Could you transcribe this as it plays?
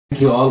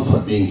thank you all for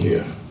being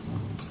here.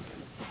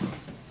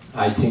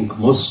 I think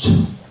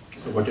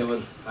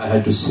whatever I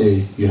had to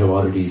say, you have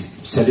already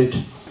said it,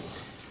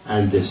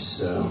 and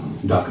this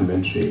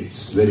documentary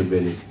is very,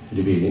 very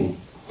revealing.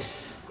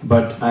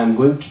 But I'm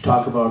going to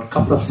talk about a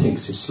couple of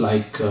things. It's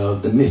like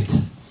the myth,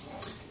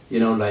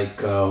 like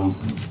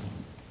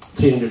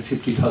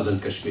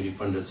 350,000 Kashmiri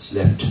Pandits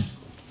left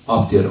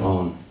of their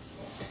own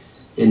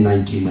in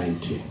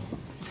 1990.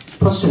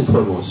 First and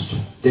foremost,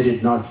 they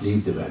did not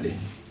leave the valley.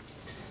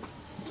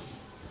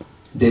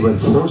 They were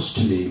forced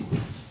to leave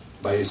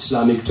by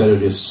Islamic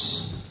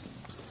terrorists,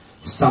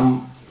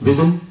 some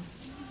within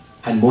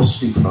and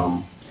mostly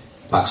from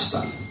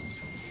Pakistan.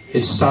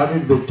 It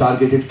started with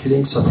targeted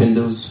killings of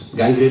Hindus,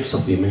 gang rapes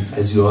of women,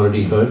 as you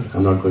already heard.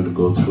 I'm not going to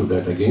go through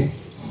that again.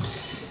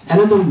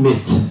 Another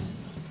myth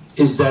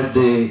is that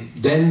the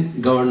then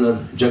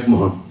Governor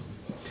Jagmohan,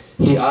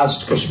 he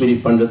asked Kashmiri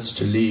Pandits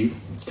to leave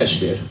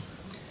Kashmir,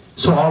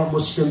 so all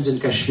Muslims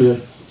in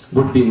Kashmir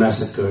would be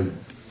massacred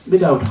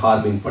without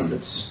harming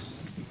Pandits.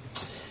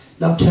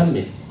 Now tell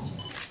me,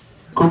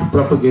 could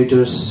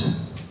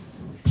propagators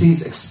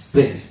please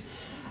explain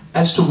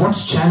as to what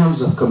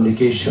channels of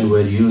communication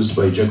were used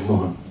by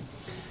Jagmohan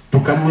to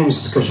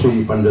convince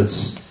Kashmiri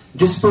Pandits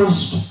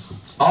dispersed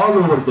all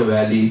over the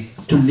valley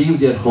to leave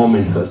their home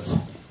and hearth?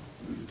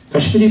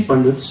 Kashmiri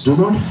Pandits do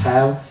not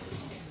have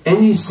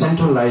any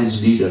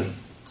centralized leader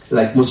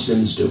like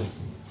Muslims do.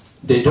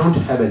 They don't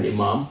have an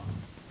imam,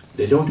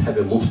 they don't have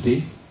a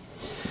mufti,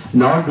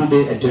 nor do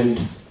they attend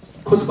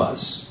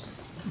khutbahs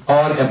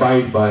or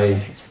abide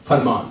by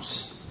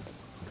farmans.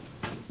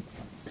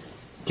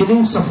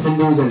 Killings of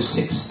Hindus and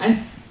Sikhs and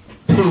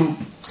few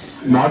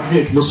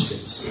moderate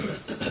Muslims,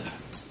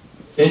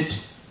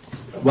 it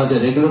was a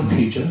regular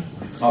feature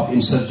of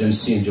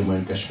insurgency in Jammu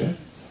and Kashmir.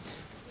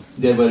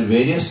 There were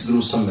various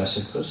gruesome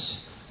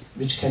massacres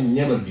which can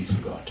never be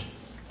forgotten.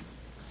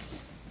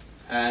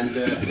 And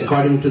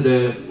according to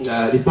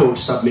the report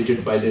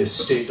submitted by the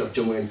state of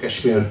Jammu and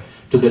Kashmir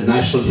to the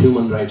National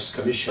Human Rights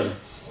Commission,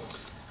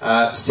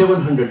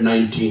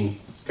 719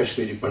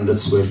 Kashmiri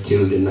Pandits were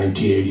killed in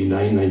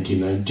 1989,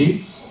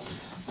 1990.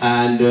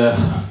 And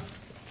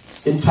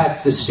in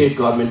fact, the state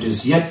government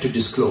is yet to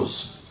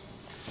disclose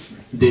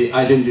the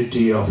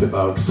identity of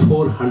about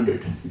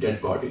 400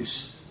 dead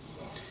bodies,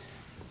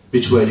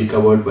 which were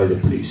recovered by the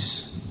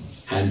police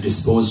and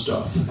disposed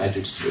of at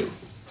its will.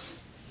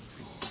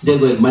 There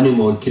were many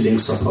more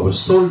killings of our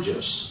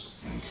soldiers,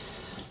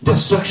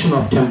 destruction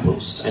of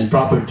temples and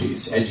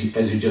properties, as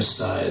you just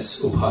saw,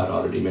 as Upar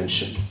already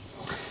mentioned.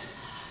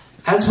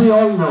 As we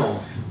all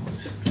know,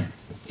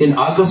 in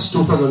August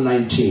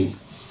 2019,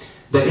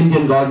 the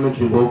Indian government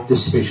revoked the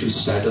special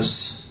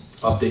status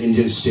of the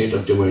Indian state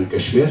of Jammu and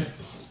Kashmir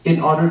in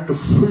order to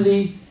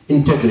fully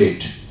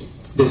integrate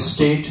the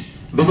state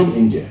within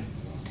India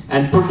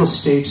and put the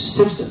state's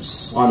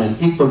citizens on an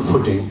equal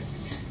footing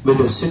with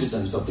the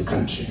citizens of the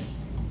country.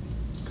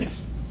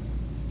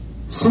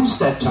 Since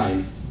that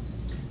time,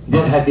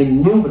 there have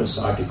been numerous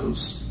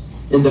articles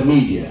in the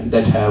media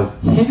that have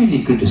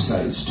heavily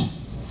criticized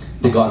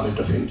the government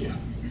of India.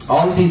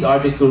 All these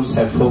articles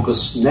have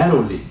focused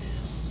narrowly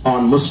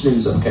on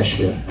Muslims of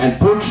Kashmir and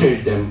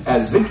portrayed them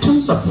as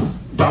victims of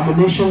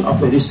domination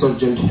of a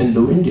resurgent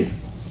Hindu India.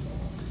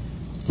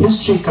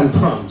 History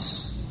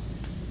confirms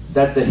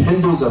that the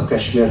Hindus of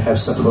Kashmir have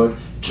suffered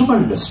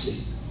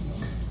tremendously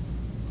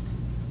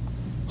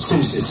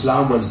since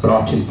Islam was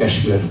brought in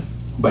Kashmir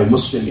by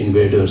Muslim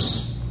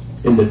invaders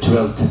in the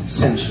 12th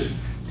century.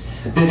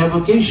 The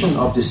revocation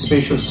of the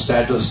special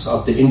status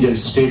of the Indian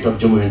state of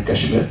Jammu and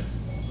Kashmir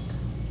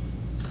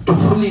to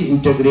fully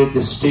integrate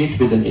the state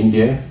within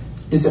India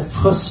is a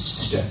first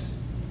step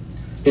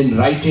in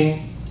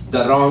righting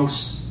the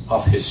wrongs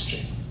of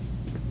history.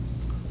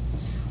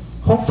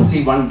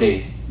 Hopefully one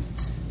day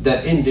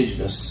the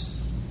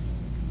indigenous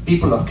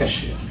people of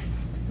Kashmir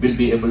will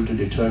be able to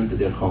return to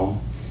their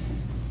home,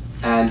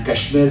 and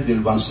Kashmir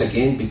will once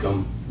again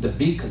become the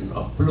beacon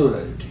of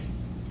plurality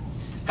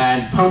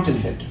and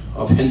fountainhead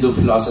of Hindu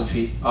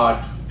philosophy,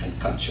 art and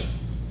culture.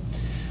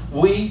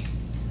 We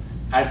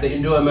at the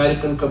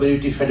Indo-American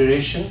Community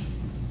Federation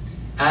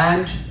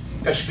and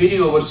Kashmiri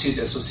Overseas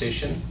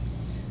Association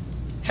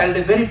held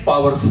a very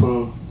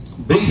powerful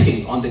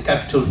briefing on the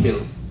Capitol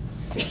Hill,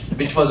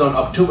 which was on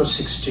October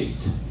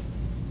 16th.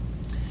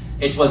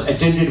 It was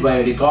attended by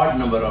a record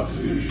number of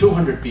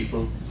 200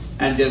 people,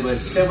 and there were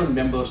 7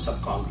 members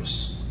of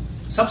Congress.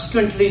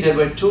 Subsequently, there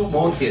were 2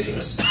 more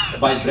hearings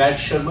by Brad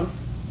Sherman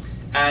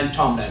and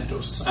Tom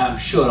Lantos. I am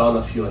sure all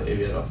of you are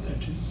aware of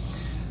that.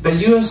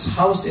 The US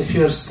House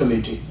Affairs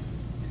Committee,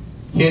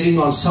 hearing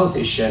on South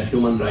Asia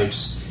human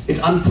rights, it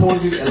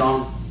unfolded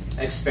along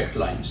expect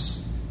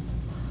lines.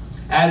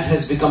 As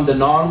has become the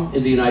norm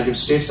in the United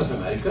States of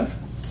America,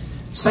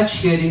 such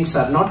hearings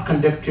are not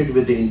conducted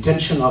with the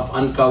intention of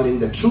uncovering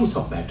the truth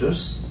of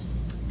matters,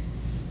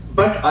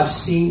 but are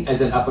seen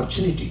as an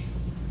opportunity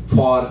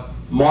for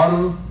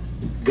moral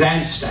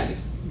grandstanding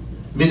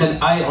with an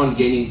eye on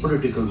gaining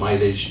political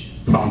mileage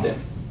from them.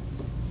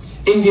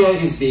 India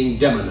is being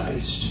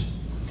demonized,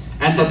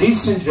 And the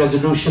recent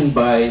resolution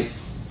by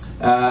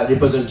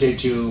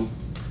Representative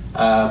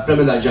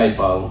Pramila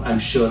Jaipal, I'm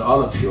sure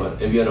all of you are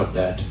aware of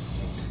that,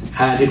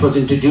 and it was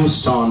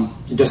introduced on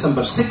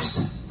December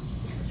 6th.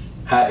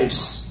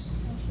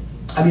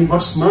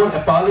 What's more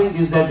appalling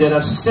is that there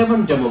are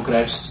 7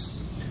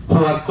 Democrats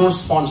who are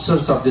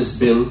co-sponsors of this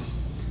bill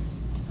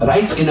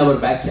right in our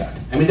backyard.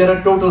 There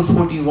are total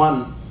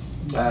 41,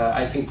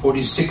 I think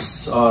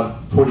 46 or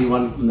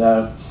 41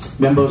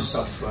 members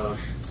of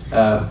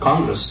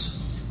Congress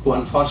who,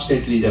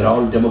 unfortunately, they're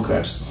all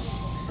Democrats,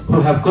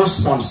 who have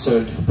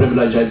co-sponsored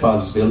Pramila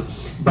Jaipal's bill.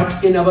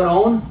 But in our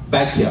own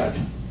backyard,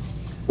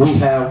 we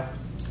have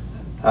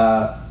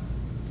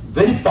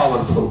very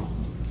powerful,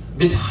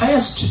 with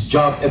highest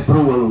job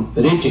approval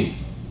rating.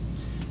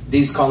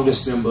 These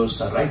Congress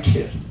members are right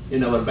here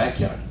in our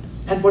backyard.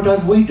 And what are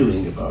we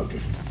doing about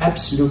it?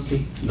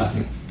 Absolutely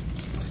nothing.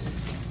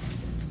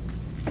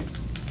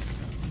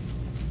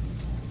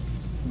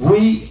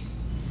 We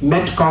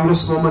met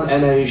Congresswoman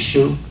Anna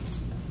Issue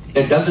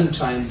a dozen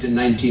times in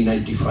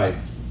 1995.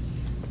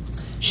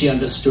 She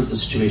understood the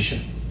situation,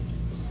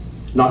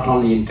 not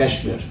only in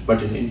Kashmir,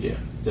 but in India.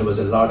 There was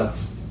a lot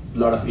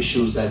of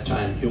issues that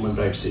time, human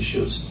rights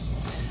issues.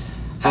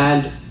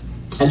 And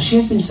she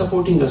has been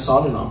supporting us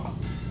all along.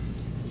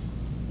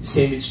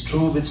 Same is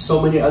true with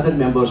so many other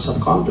members of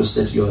Congress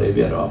that you are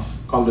aware of.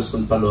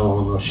 Congressman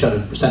Pallone or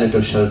Senator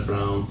Sherrod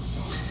Brown.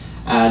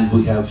 And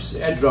we have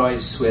Ed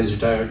Royce, who has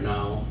retired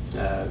now.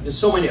 There's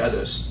so many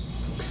others.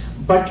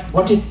 But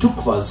what it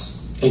took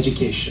was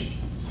education.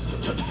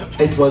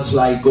 It was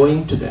like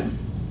going to them,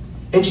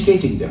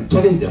 educating them,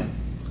 telling them,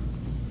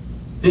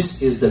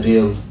 this is the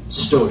real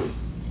story.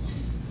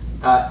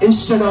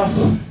 Instead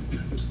of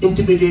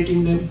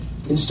intimidating them,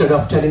 instead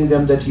of telling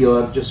them that you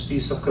are just a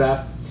piece of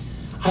crap,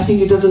 I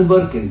think it doesn't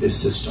work in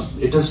this system.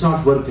 It does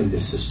not work in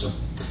this system.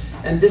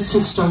 And this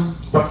system,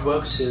 what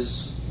works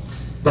is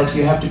that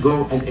you have to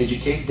go and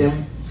educate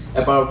them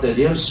about the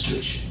real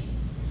situation.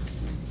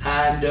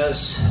 And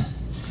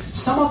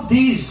some of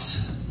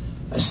these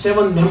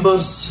 7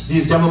 members,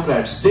 these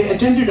Democrats, they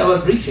attended our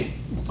briefing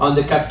on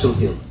the Capitol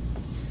Hill.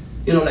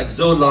 Like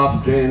Zoe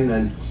Lofgren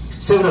and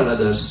several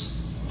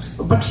others.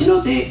 But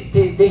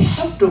they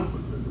have to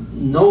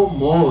know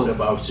more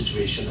about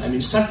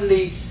situation.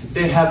 Certainly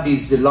they have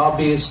the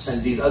lobbyists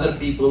and these other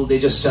people, they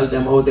just tell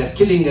them, oh, they're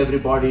killing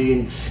everybody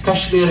in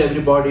Kashmir,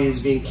 everybody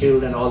is being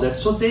killed and all that.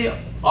 So they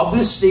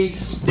obviously,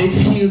 they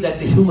feel that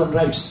the human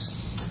rights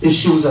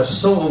issues are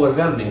so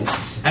overwhelming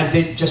and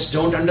they just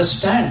don't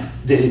understand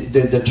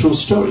the true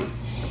story.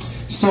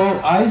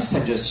 So I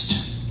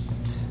suggest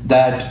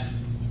that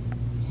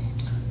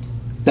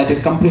a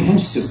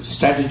comprehensive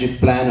strategic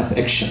plan of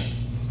action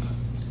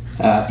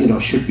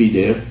should be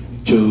there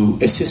to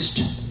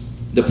assist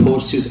the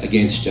forces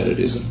against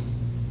terrorism.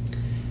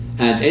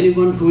 And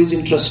anyone who is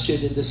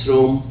interested in this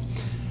room,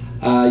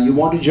 you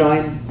want to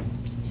join,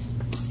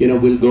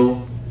 we'll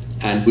go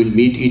and we'll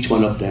meet each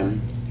one of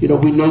them. We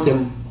know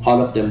them,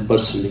 all of them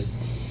personally.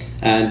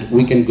 And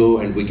we can go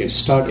and we can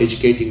start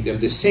educating them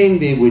the same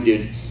way we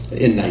did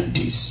in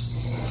 90s.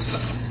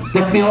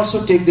 Let me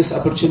also take this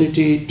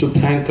opportunity to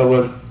thank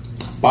our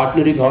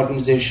partnering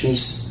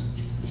organizations,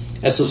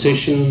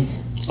 Association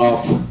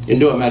of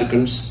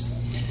Indo-Americans.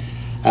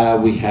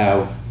 We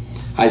have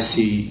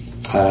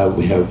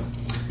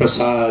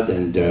Prasad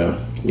and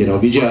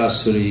Vijay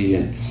Asuri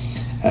and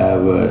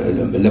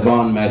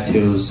Laban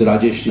Matthews,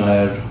 Rajesh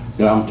Nair,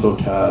 Ram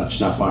Tota,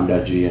 Archana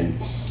Pandaji and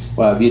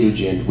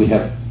Viruji, and we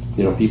have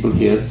people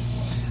here.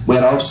 We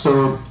are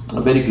also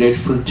very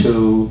grateful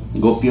to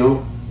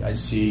Gopio. I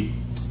see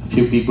a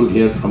few people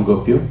here from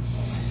Gopio,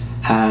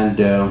 and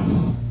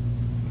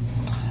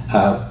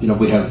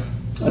we have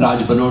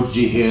Raj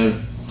Banodji here.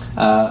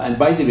 And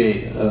by the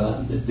way,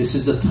 this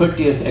is the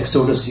 30th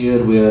Exodus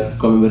year we are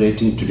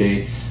commemorating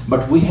today,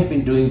 but we have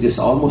been doing this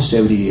almost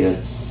every year.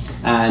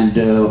 And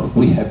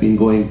we have been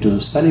going to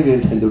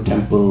Sunnyvale Hindu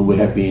Temple, we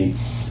have been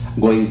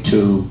going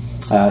to,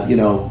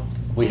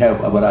 we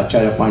have our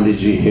Acharya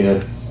Panditji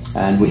here,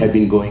 and we have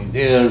been going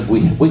there.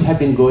 We have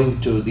been going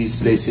to these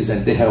places,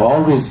 and they have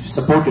always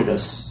supported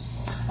us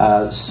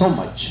so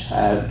much.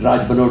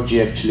 Raj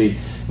Banodji actually,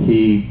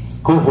 he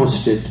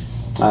co-hosted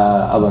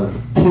our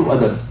few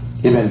other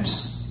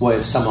events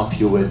where some of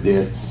you were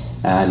there,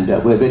 and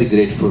we're very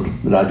grateful,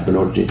 Raj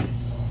Banodji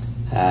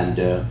and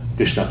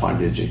Krishna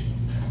Pandeyji.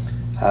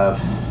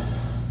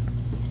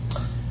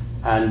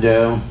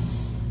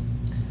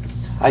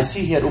 I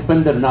see here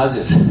Upinder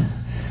Nazir.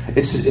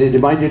 It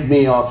reminded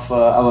me of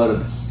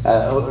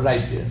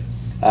right here.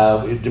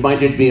 It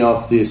reminded me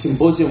of the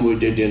symposium we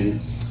did in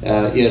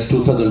year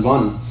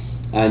 2001,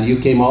 and you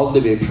came all the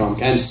way from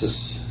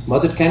Kansas.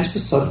 Was it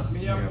Kansas or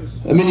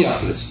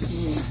Minneapolis?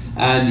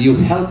 And you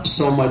helped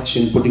so much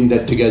in putting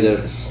that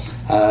together.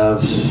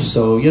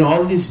 So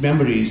all these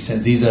memories,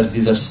 and these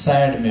are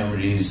sad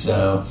memories.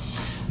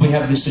 We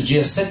have Mr.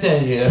 G.S. Sethe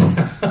here.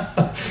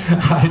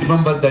 I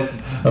remember that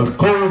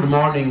cold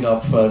morning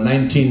of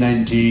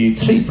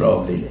 1993,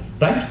 probably,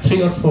 right?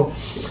 3 or 4.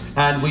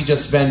 And we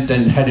just went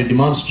and had a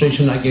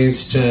demonstration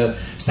against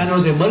San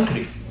Jose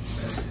Mercury.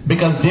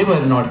 because they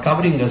were not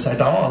covering us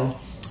at all.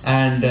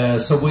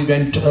 And so we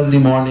went early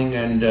morning,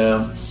 and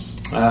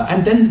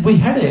then we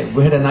had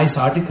a nice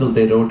article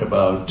they wrote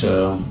about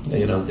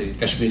the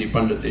Kashmiri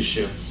Pandit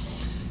issue.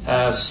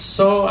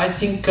 So I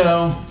think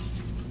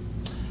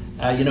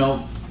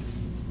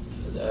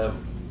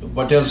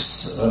what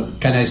else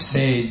can I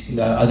say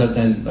other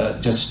than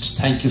just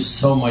thank you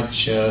so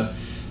much.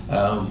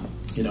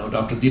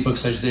 Dr. Deepak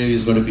Sachdev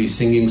is going to be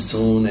singing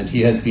soon, and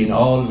he has been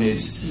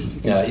always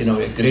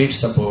a great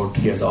support.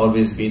 He has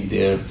always been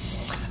there.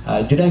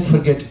 Did I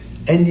forget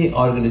any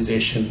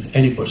organization,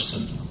 any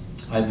person?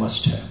 I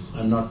must have.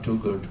 I'm not too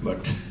good,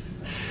 but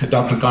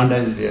Dr. Kanda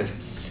is there.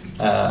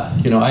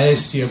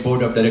 ISCA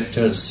board of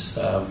directors,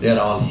 they're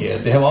all here.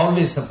 They have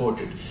always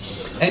supported.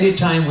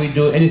 Anytime we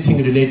do anything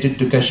related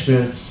to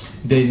Kashmir,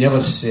 they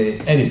never say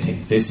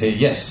anything. They say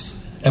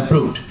yes,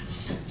 approved.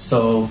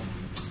 So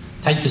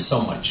thank you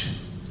so much.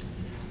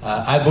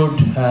 I'm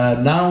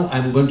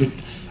going to.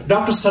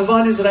 Dr.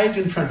 Salwan is right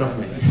in front of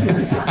me,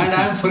 and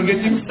I'm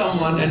forgetting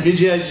someone, and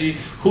Vijayaji,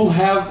 who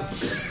have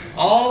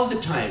all the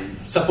time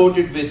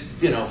supported with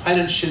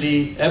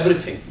financially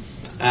everything.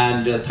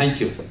 And thank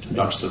you,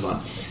 Dr.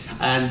 Salwan.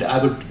 And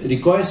I would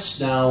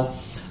request now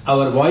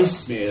our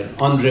Vice Mayor,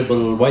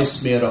 Honorable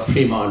Vice Mayor of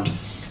Fremont,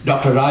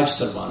 Dr. Raj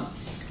Salwan,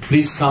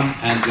 please come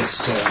and just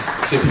say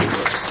a few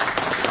words.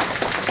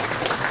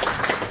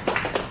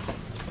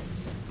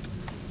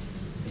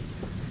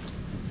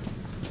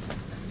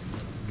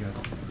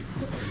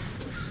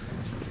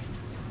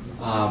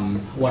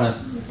 I want to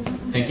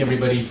thank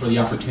everybody for the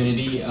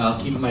opportunity. I'll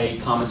keep my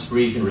comments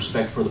brief in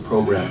respect for the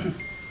program.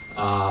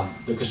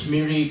 The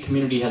Kashmiri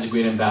community has a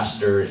great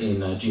ambassador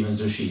in Jeevan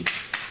Zutshi.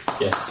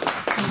 Yes.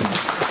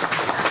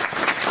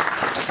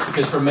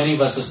 Because for many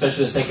of us,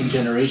 especially the second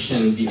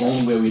generation, the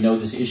only way we know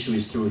this issue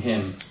is through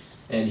him.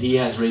 And he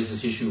has raised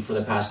this issue for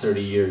the past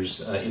 30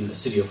 years in the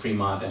city of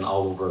Fremont and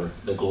all over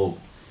the globe.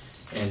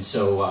 And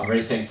so I'm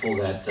very thankful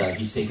that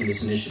he's taken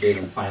this initiative,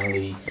 and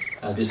finally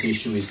this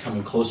issue is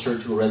coming closer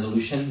to a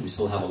resolution. We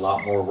still have a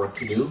lot more work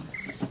to do,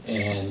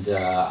 and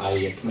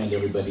I commend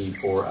everybody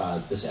for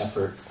this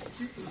effort.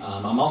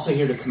 I'm also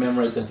here to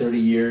commemorate the 30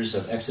 years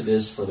of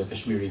Exodus for the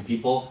Kashmiri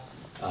people.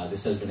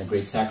 This has been a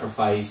great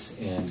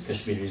sacrifice, and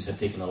Kashmiris have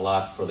taken a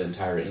lot for the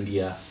entire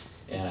India,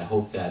 and I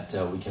hope that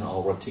we can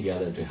all work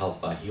together to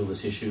help heal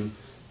this issue.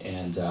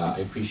 And I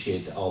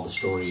appreciate all the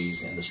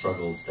stories and the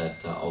struggles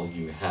that all of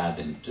you had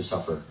and to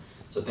suffer.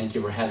 So thank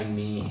you for having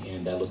me,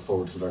 and I look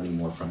forward to learning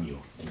more from you.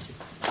 Thank you.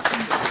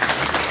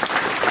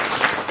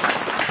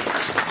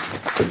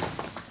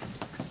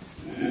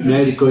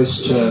 May I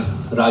request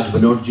Raj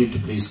Banodji to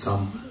please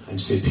come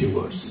and say a few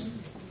words.